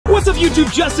What's up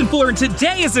YouTube, Justin Fuller, and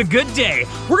today is a good day.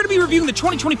 We're going to be reviewing the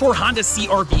 2024 Honda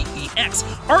CRV LX,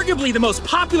 arguably the most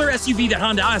popular SUV that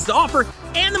Honda has to offer,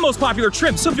 and the most popular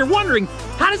trim. So if you're wondering,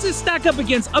 how does this stack up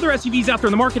against other SUVs out there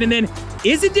in the market, and then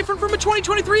is it different from a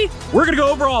 2023? We're gonna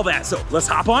go over all that, so let's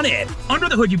hop on in. Under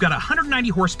the hood, you've got 190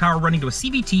 horsepower running to a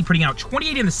CVT, putting out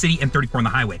 28 in the city and 34 on the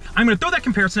highway. I'm gonna throw that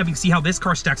comparison up, you can see how this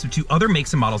car stacks up to other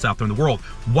makes and models out there in the world.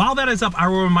 While that is up, I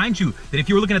will remind you that if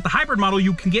you were looking at the hybrid model,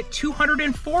 you can get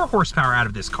 204 horsepower out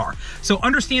of this car. So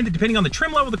understand that depending on the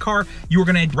trim level of the car, you are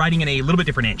gonna be riding in a little bit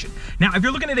different engine. Now, if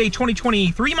you're looking at a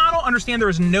 2023 model, understand there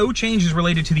is no changes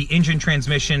related to the engine,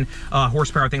 transmission,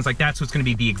 horsepower, things like that, so it's gonna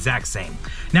be the exact same.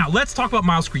 Now, let's talk about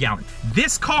miles per gallon.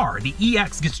 This car, the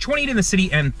EX, gets 28 in the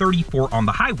city and 34 on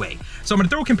the highway. So I'm gonna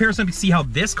throw a comparison to see how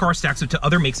this car stacks up to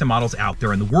other makes and models out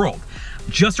there in the world.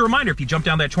 Just a reminder, if you jump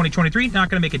down to that 2023, not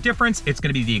gonna make a difference, it's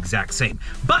gonna be the exact same.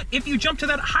 But if you jump to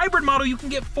that hybrid model, you can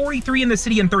get 43 in the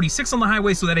city and 36 on the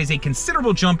highway, so that is a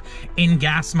considerable jump in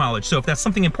gas mileage. So if that's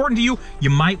something important to you, you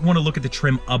might wanna look at the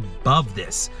trim above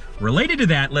this. Related to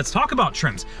that, let's talk about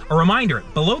trims. A reminder,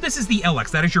 below this is the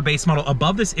LX, that is your base model.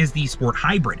 Above this is the Sport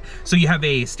Hybrid. So you have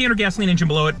a standard gasoline engine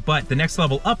below it, but the next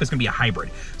level up is gonna be a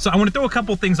hybrid. So I wanna throw a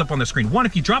couple things up on the screen. One,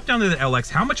 if you drop down to the LX,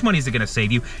 how much money is it gonna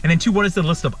save you? And then two, what is the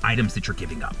list of items that you're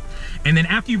giving up? And then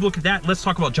after you've looked at that, let's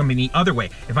talk about jumping the other way.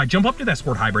 If I jump up to that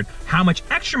Sport Hybrid, how much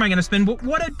extra am I gonna spend?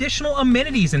 What additional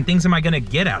amenities and things am I gonna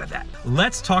get out of that?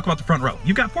 Let's talk about the front row.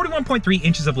 You've got 41.3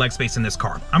 inches of leg space in this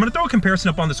car. I'm gonna throw a comparison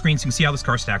up on the screen so you can see how this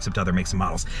car stacks up to other makes and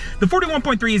models. The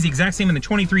 41.3 is the exact same in the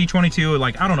 23, 22,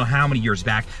 like I don't know how many years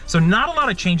back. So not a lot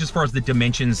of change as far as the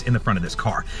dimensions in the front of this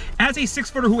car. As a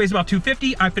 6-footer who weighs about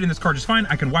 250, I fit in this car just fine.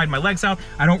 I can widen my legs out.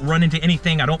 I don't run into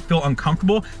anything. I don't feel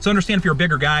uncomfortable. So understand if you're a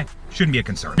bigger guy, shouldn't be a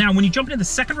concern. Now, when you jump into the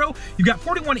second row, you've got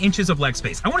 41 inches of leg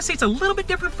space. I wanna say it's a little bit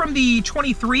different from the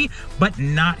 23, but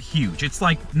not huge. It's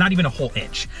like not even a whole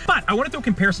inch. But I wanna throw a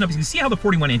comparison up so you can see how the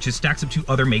 41 inches stacks up to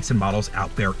other makes and models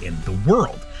out there in the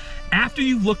world. After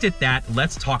you've looked at that,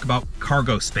 let's talk about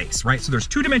cargo space, right? So there's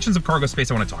two dimensions of cargo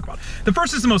space I want to talk about. The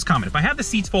first is the most common. If I have the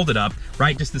seats folded up,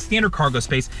 right, just the standard cargo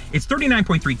space, it's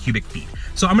 39.3 cubic feet.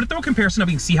 So I'm going to throw a comparison up,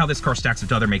 you can see how this car stacks up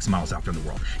to other makes and models out there in the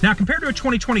world. Now, compared to a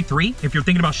 2023, if you're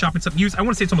thinking about shopping something used, I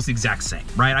want to say it's almost the exact same,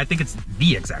 right? I think it's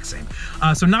the exact same.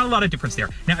 So not a lot of difference there.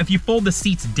 Now, if you fold the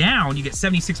seats down, you get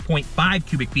 76.5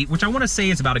 cubic feet, which I want to say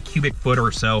is about a cubic foot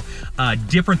or so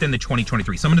different than the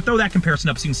 2023. So I'm going to throw that comparison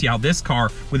up so you can see how this car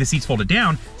with the seats folded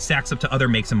down stacks up to other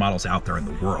makes and models out there in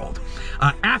the world.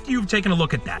 After you've taken a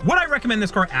look at that, would I recommend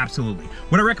this car? Absolutely.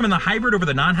 Would I recommend the hybrid over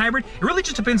the non-hybrid? It really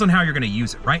just depends on how you're going to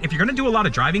use it, right? If you're going to do a lot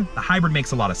of driving, the hybrid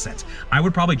makes a lot of sense. I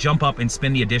would probably jump up and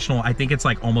spend the additional, I think it's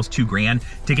like almost $2 grand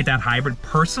to get that hybrid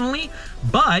personally.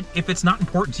 But if it's not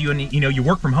important to you and you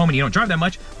work from home and you don't drive that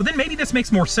much, well then maybe this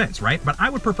makes more sense, right? But I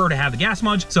would prefer to have the gas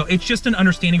mileage. So it's just an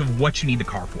understanding of what you need the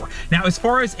car for. Now, as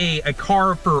far as a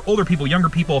car for older people, younger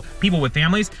people, people with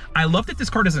families, I love that this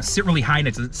car doesn't sit really high and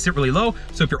it doesn't sit really low.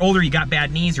 So if you're older, you got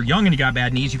bad knees, you're young and you got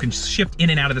bad knees, you can shift in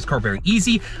and out of this car very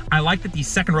easy. I like that the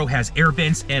second row has air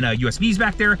vents and USBs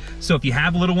back there. So if you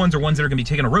have little ones or ones that are gonna be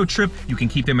taking a road trip, you can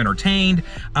keep them entertained.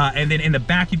 And then in the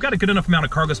back, you've got a good enough amount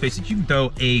of cargo space that you can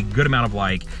throw a good amount of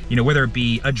whether it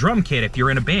be a drum kit if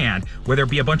you're in a band, whether it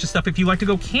be a bunch of stuff if you like to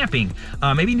go camping,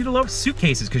 maybe you need to load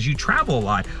suitcases because you travel a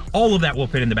lot. All of that will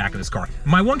fit in the back of this car.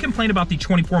 My one complaint about the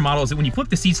 24 model is that when you flip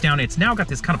the seats down, it's now got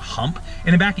this kind of hump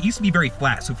in the back. It used to be very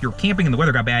flat, so if you're camping and the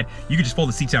weather got bad, you could just fold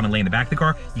the seats down and lay in the back of the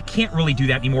car. You can't really do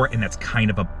that anymore, and that's kind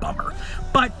of a bummer.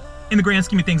 But in the grand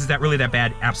scheme of things, is that really that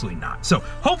bad? Absolutely not. So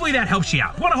hopefully that helps you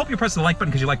out. One, I hope you press the like button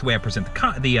because you like the way I present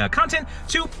the content.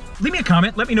 Two, leave me a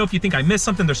comment. Let me know if you think I missed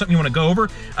something. There's something you want to go over.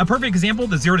 A perfect example,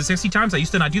 the 0 to 60 times. I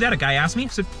used to not do that. A guy asked me, I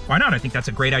said, why not? I think that's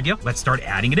a great idea. Let's start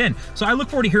adding it in. So I look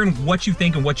forward to hearing what you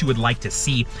think and what you would like to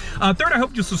see. Third, I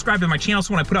hope you'll subscribe to my channel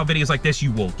so when I put out videos like this,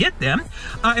 you will get them.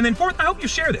 And then fourth, I hope you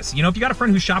share this. If you got a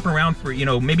friend who's shopping around for,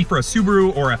 maybe for a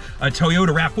Subaru or a Toyota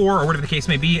RAV4 or whatever the case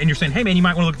may be, and you're saying, hey man, you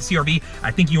might want to look at the CRV.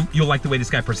 I think you'll like the way this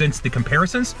guy presents the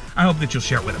comparisons. I hope that you'll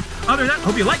share it with them. Other than that,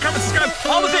 hope you like, comment, subscribe,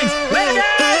 all the things. Later,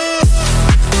 guys!